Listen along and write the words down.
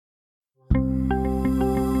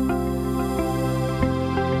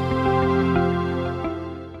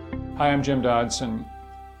Hi, I'm Jim Dodson.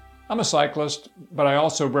 I'm a cyclist, but I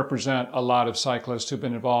also represent a lot of cyclists who've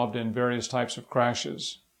been involved in various types of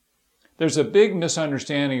crashes. There's a big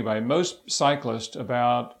misunderstanding by most cyclists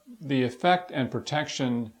about the effect and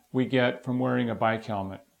protection we get from wearing a bike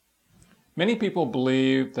helmet. Many people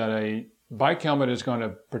believe that a bike helmet is going to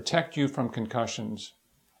protect you from concussions,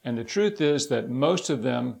 and the truth is that most of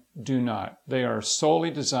them do not. They are solely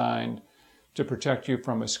designed to protect you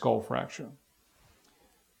from a skull fracture.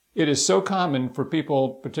 It is so common for people,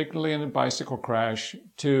 particularly in a bicycle crash,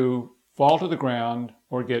 to fall to the ground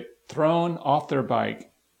or get thrown off their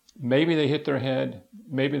bike. Maybe they hit their head,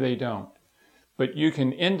 maybe they don't. But you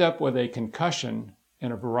can end up with a concussion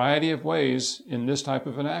in a variety of ways in this type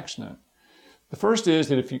of an accident. The first is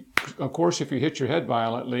that if you hit your head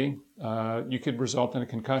violently, you could result in a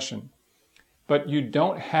concussion. But you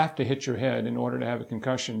don't have to hit your head in order to have a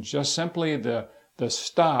concussion. Just simply the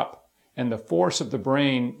stop and the force of the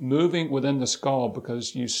brain moving within the skull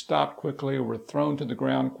because you stopped quickly or were thrown to the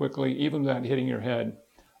ground quickly, even without hitting your head.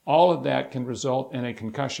 All of that can result in a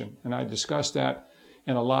concussion. And I discussed that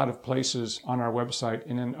in a lot of places on our website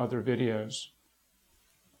and in other videos.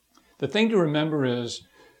 The thing to remember is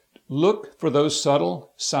look for those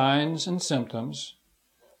subtle signs and symptoms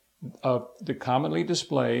of the commonly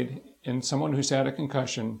displayed in someone who's had a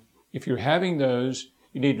concussion. If you're having those,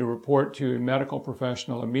 you need to report to a medical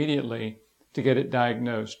professional immediately to get it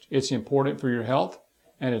diagnosed. It's important for your health,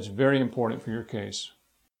 and it's very important for your case.